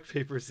like rock,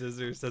 paper,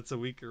 scissors. That's a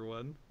weaker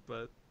one,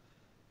 but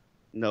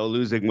No,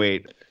 losing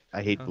weight.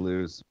 I hate to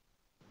lose.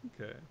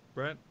 okay.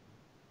 Brent?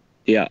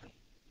 Yeah,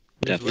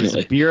 Who's definitely.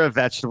 Is beer a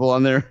vegetable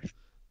on there?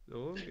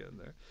 Oh, we're getting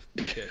there.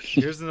 Okay,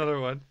 here's another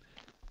one.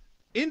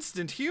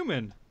 Instant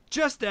human.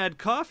 Just add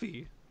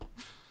coffee.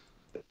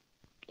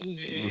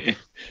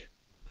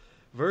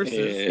 Versus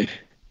Eh,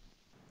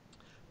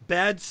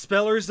 bad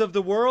spellers of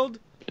the world.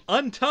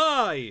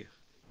 Untie.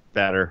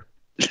 Better.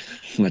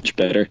 much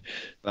better.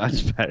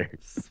 Much better.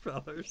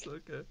 Spellers,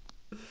 okay.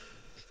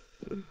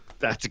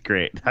 That's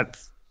great.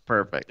 That's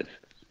perfect.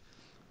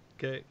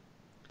 Okay.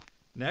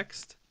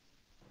 Next.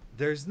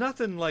 There's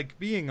nothing like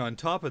being on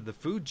top of the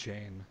food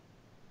chain.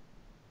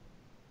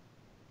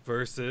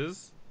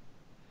 Versus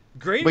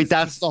grain. Wait,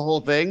 that's the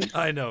whole thing?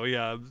 I know,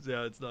 yeah,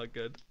 it's not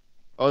good.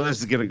 Oh, this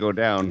is gonna go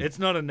down. It's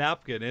not a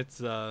napkin. It's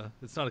not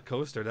a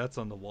coaster. That's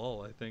on the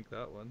wall. I think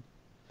that one.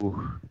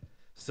 Ooh.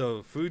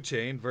 So food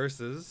chain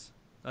versus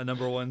a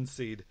number one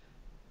seed.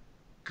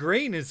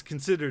 Grain is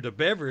considered a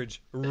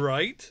beverage,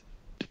 right?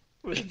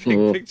 With a big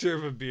Oh. picture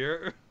of a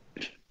beer.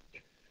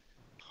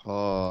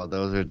 Oh,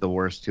 those are the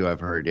worst two I've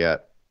heard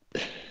yet.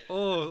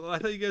 Oh, I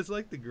thought you guys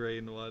liked the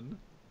grain one.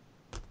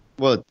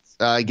 Well,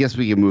 I guess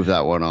we can move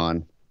that one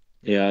on.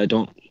 Yeah, I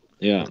don't.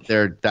 Yeah,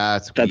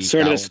 That's that's weak.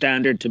 sort of That a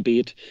standard to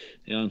beat.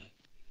 Yeah.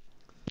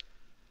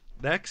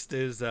 Next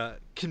is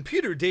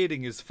computer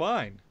dating is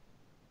fine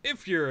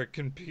if you're a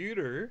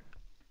computer.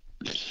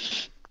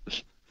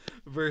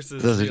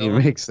 versus Doesn't the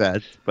even make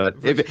sense. But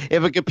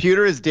if a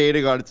computer is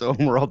dating on its own,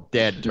 we're all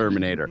dead.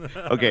 Terminator.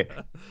 Okay.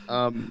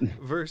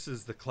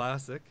 Versus the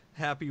classic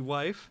happy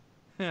wife,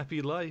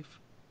 happy life.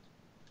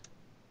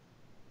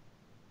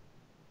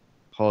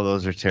 Oh,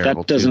 those are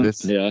terrible That doesn't.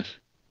 too. Yeah.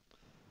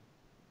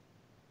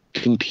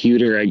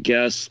 Computer, I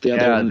guess. The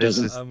other one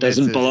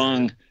doesn't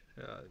belong.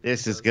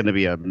 This is going to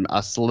be the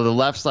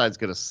left side's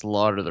going to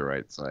slaughter the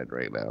right side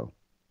right now.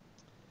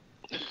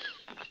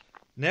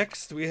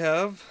 Next, we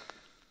have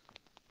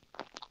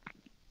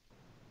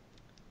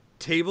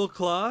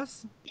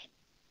tablecloths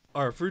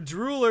are for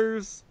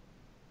droolers.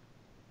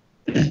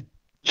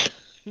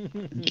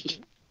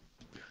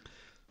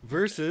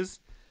 Versus,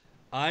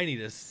 I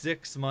need a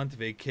 6-month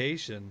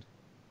vacation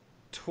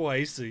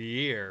twice a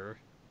year.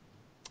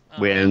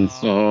 Wins.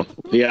 Oh,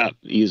 yeah,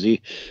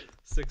 easy.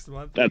 6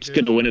 months. That's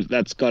going to win it.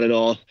 That's got it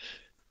all.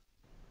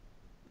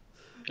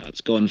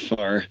 That's going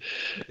far.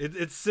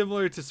 It's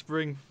similar to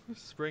spring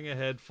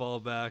ahead, fall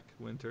back,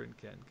 winter in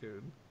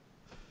Cancun.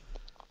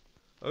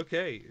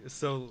 Okay,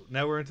 so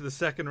now we're into the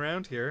second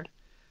round here.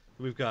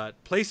 We've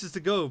got places to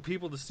go,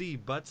 people to see,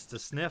 butts to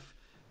sniff,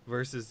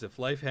 versus if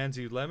life hands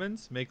you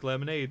lemons, make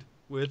lemonade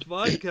with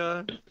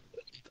vodka.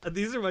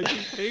 These are my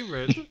two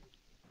favorite.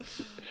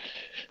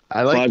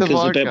 I like the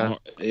vodka.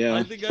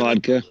 Yeah,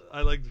 vodka.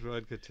 I like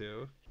vodka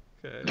too.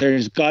 Okay.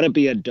 There's got to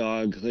be a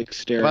dog like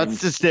staring. Butts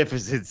to sniff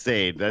is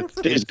insane.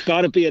 There's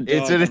got to be a dog.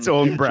 It's in its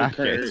own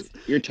bracket.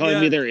 You're telling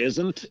me there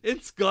isn't?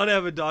 It's got to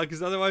have a dog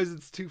because otherwise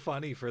it's too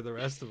funny for the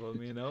rest of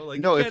them, you know?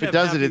 Like, no, if it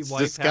doesn't, it's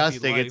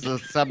disgusting.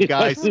 It's some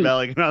guy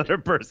smelling another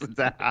person's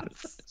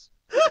ass.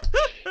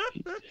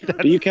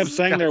 But you kept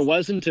saying there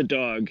wasn't a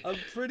dog. I'm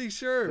pretty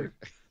sure.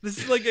 This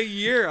is like a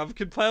year. I've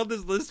compiled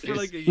this list for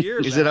like a year.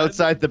 Is it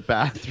outside the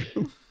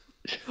bathroom?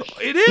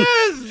 It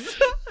is!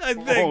 I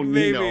think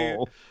maybe.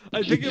 No.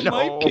 I think it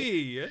might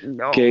be.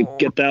 No. Okay,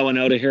 get that one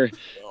out of here.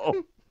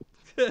 No.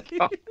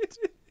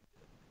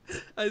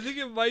 I think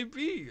it might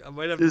be. I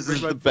might have to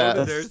bring my phone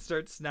in there and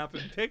start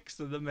snapping pics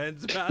of the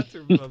men's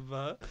bathroom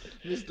of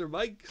Mr.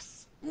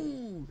 Mike's.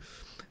 Ooh.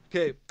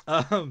 Okay,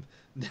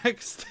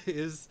 next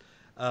is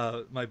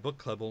my book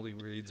club only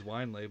reads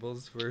wine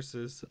labels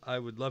versus I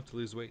would love to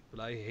lose weight, but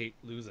I hate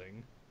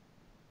losing.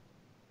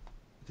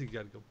 I think you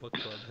gotta go book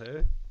club,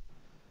 hey?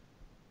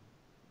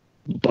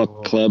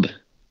 Book club.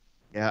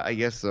 Yeah, I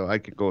guess so. I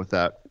could go with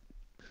that.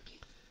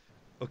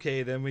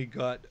 Okay, then we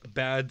got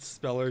bad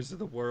spellers of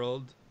the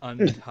world,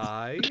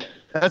 untie.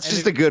 That's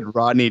just a good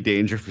Rodney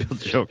Dangerfield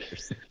joke.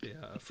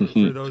 Yeah, for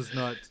those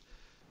not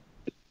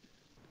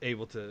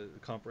able to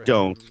comprehend.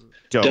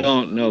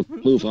 Don't. No,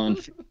 move on.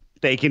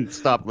 They can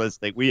stop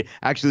listening. We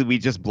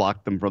just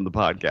blocked them from the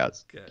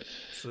podcast. Okay,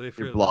 so if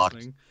you're blocked.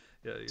 listening,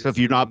 So if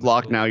you're not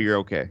blocked now, you're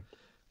okay.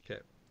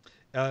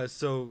 Okay.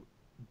 So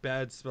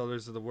bad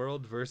spellers of the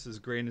world versus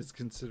grain is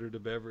considered a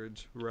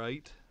beverage,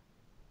 right?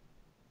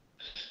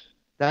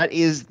 That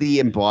is the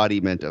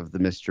embodiment of the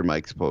Mr.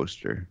 Mike's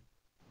poster.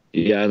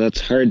 Yeah, that's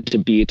hard to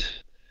beat.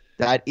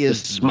 That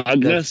is the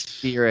smugness. The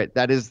spirit.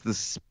 That is the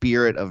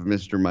spirit of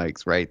Mr.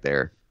 Mike's right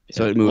there. Yeah.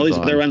 So it moves all these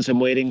on. other ones, I'm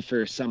waiting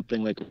for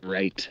something like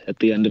right at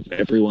the end of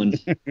everyone.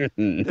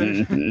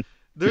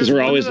 Because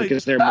we're always like,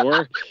 is there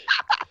more?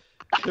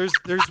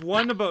 There's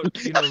one about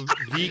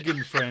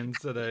vegan friends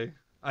that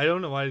I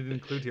don't know why I didn't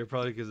include here.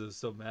 Probably because I was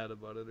so mad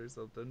about it or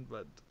something.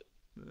 But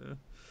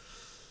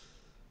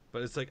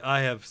it's like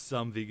I have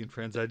some vegan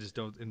friends. I just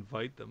don't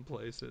invite them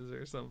places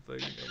or something.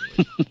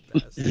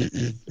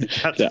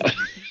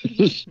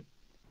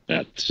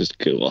 That's just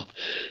cool.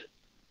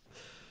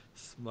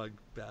 Smug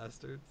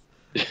bastards.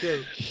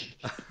 Okay.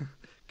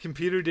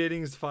 Computer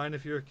dating is fine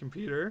if you're a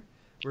computer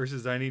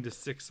versus I need a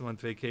 6-month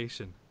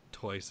vacation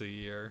twice a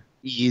year.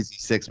 Easy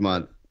 6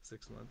 month.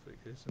 6-month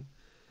vacation.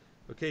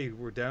 Okay,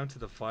 we're down to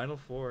the final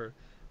four.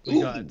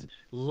 We got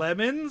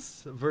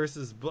lemons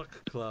versus book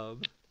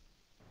club.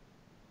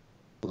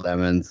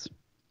 Lemons.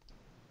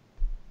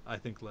 I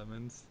think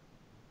lemons.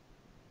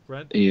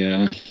 Brent?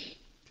 Yeah.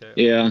 Okay.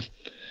 Yeah.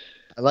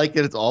 I like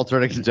that it's all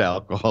turning into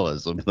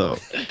alcoholism, though.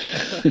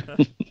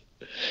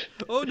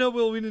 Oh, no,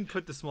 well, we didn't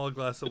put the small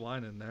glass of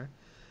wine in there.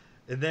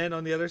 And then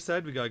on the other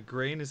side, we got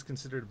grain is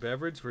considered a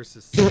beverage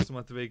versus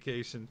 6-month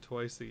vacation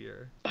twice a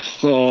year.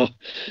 Oh.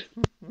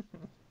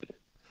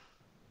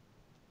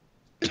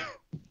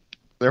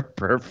 They're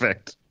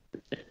perfect.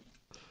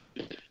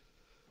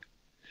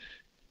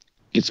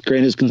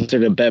 Grain is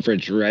considered a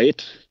beverage,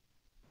 right?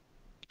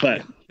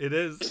 But it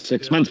is.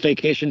 6-month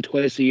vacation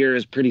twice a year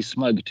is pretty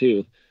smug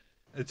too.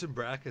 It's in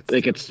brackets.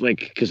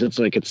 Because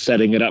it's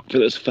setting it up for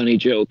this funny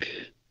joke.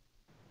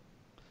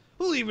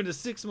 Well, even a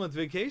 6-month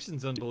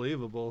vacation's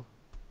unbelievable.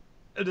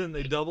 And then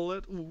they double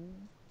it. Ooh.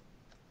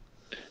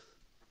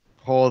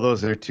 Oh,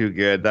 those are too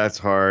good. That's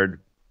hard.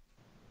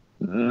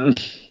 I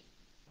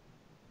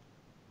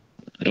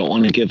don't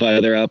want to give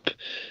either up.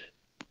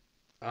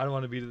 I don't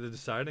want to be the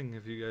deciding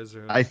if you guys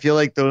are. I feel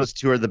like those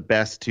two are the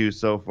best two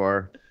so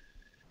far.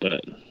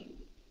 But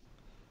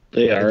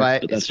they are.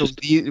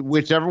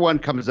 Whichever one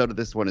comes out of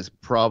this one is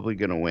probably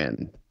going to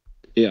win.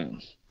 Yeah.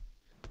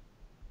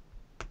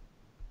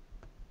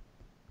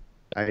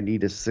 I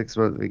need a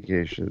 6-month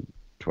vacation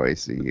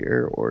twice a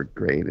year, or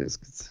grain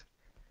is.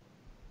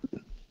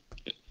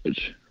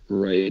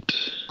 Right.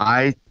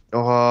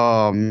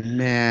 Oh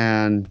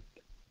man,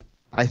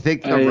 I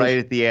think the right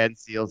at the end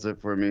seals it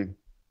for me.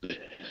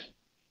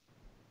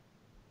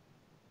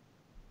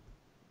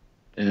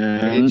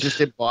 And It just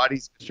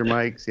embodies Mr.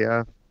 Mike's,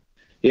 yeah.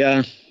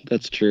 Yeah,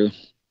 that's true.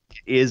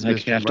 It is I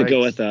Mr. have Mike's. to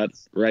go with that.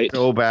 Right.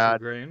 So bad,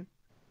 Grain.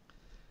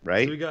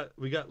 right? So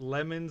we got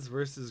Lemons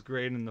versus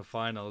Grain in the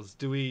finals.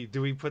 Do we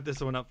put this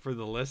one up for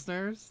the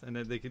listeners, and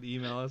then they could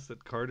email us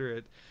at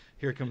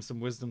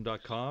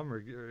carter@herecomesomewisdom.com,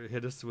 or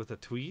hit us with a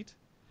tweet,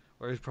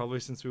 or probably,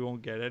 since we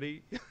won't get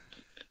any,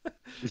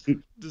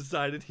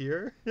 decided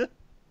here.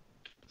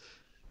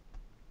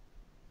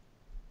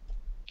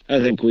 I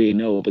think we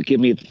know, but give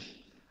me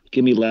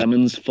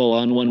Lemons full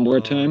on one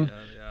more time.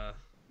 Yeah.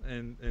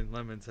 And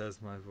Lemons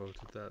has my vote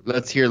at that.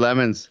 Let's hear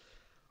Lemons.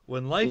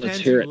 When life Let's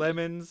hands hear you it.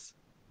 lemons,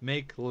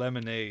 make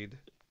lemonade.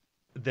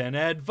 Then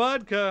add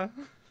vodka.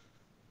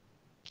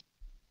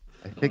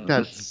 I think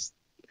that's.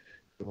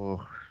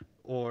 Oh.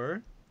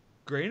 Or,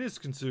 grain is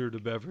considered a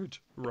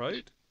beverage,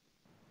 right?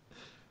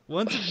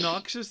 One's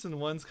obnoxious and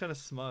one's kind of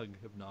smug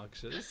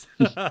obnoxious.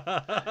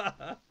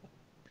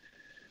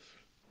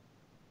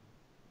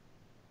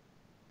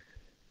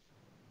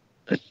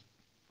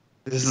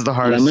 This is the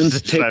hardest Lemons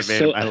decision I've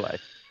take made so- in my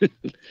life.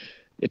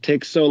 It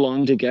takes so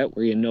long to get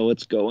where you know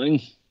it's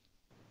going.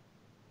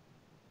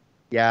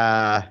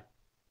 Yeah,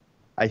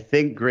 I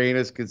think grain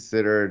is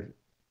considered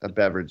a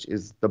beverage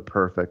is the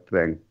perfect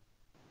thing.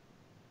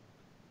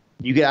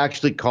 You can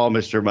actually call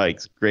Mr.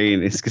 Mike's.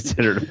 Grain is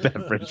considered a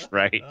beverage,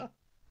 right?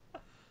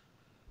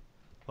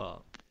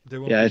 Well,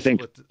 there won't Yeah, be I a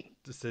think- split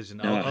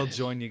decision. Yeah. I'll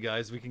join you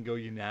guys. We can go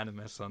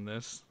unanimous on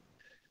this.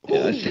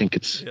 Yeah, I think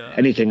it's Yeah.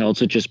 anything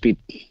else would just be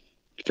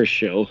for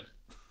show.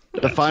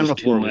 The final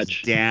too four was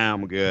much.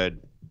 damn good.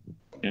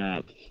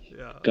 Yeah,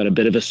 Yeah. got a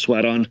bit of a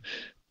sweat on.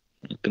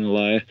 Not gonna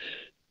lie.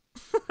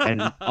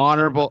 And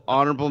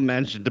honorable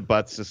mention to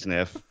Butts to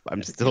Sniff.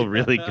 I'm still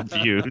really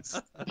confused.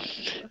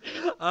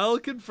 I'll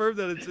confirm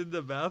that it's in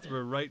the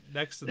bathroom, right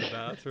next to the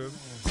bathroom.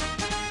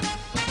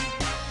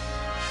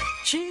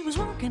 She was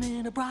working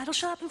in a bridal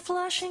shop in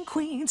Flushing,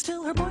 Queens,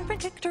 till her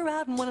boyfriend kicked her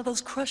out in one of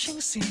those crushing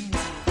scenes.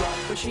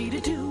 What was she to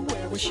do?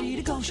 Where was she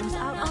to go? She was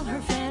out on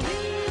her fanny.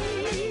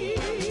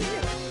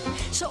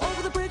 So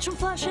over the bridge from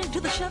Flushing to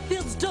the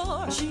Sheffield's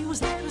door, she was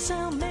there to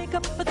sell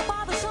makeup, but the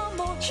father saw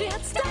more. She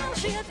had style,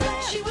 she had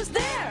flair, she was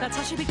there. That's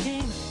how she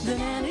became the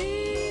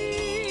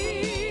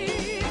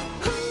nanny.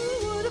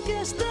 Who would have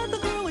guessed that the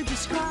girl we've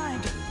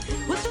described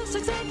was just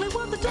exactly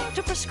what the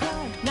doctor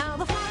prescribed? Now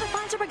the father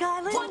finds her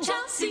beguiling. Watch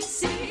out,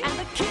 CC. And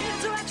the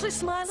kids are actually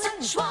smiling.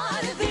 Such joie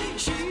de vivre.